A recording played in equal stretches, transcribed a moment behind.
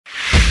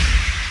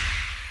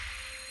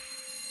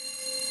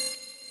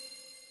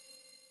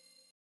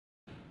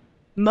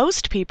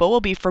Most people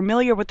will be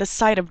familiar with the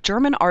sight of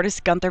German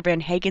artist Gunther von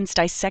Hagen's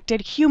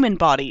dissected human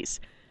bodies.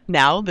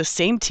 Now, the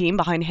same team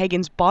behind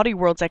Hagen's Body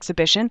Worlds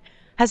exhibition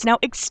has now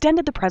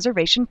extended the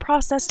preservation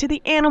process to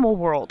the animal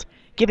world,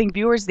 giving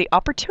viewers the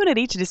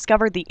opportunity to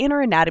discover the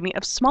inner anatomy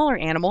of smaller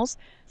animals,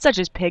 such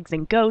as pigs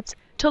and goats,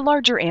 to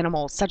larger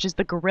animals, such as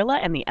the gorilla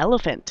and the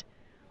elephant.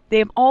 They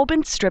have all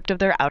been stripped of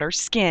their outer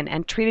skin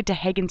and treated to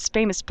Hagen's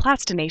famous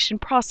plastination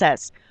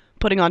process,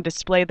 putting on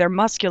display their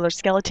muscular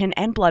skeleton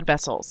and blood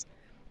vessels.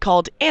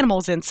 Called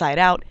Animals Inside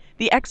Out,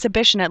 the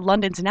exhibition at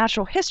London's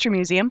Natural History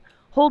Museum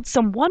holds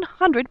some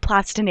 100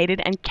 plastinated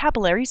and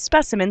capillary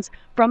specimens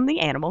from the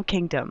animal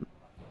kingdom.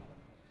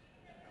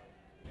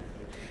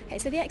 Okay,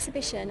 so the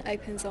exhibition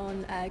opens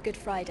on Good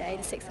Friday,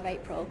 the 6th of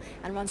April,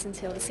 and runs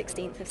until the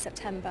 16th of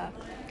September.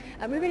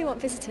 We really want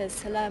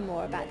visitors to learn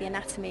more about the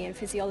anatomy and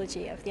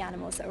physiology of the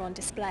animals that are on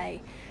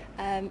display.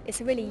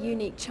 It's a really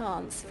unique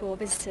chance for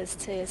visitors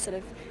to sort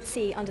of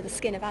see under the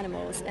skin of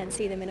animals and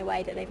see them in a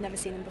way that they've never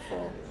seen them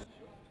before.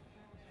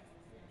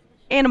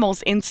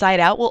 Animals Inside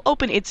Out will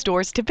open its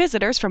doors to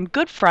visitors from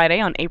Good Friday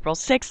on April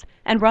 6th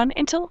and run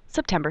until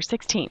September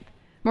 16th.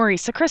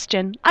 Marisa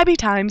Christian, IB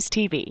Times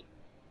TV.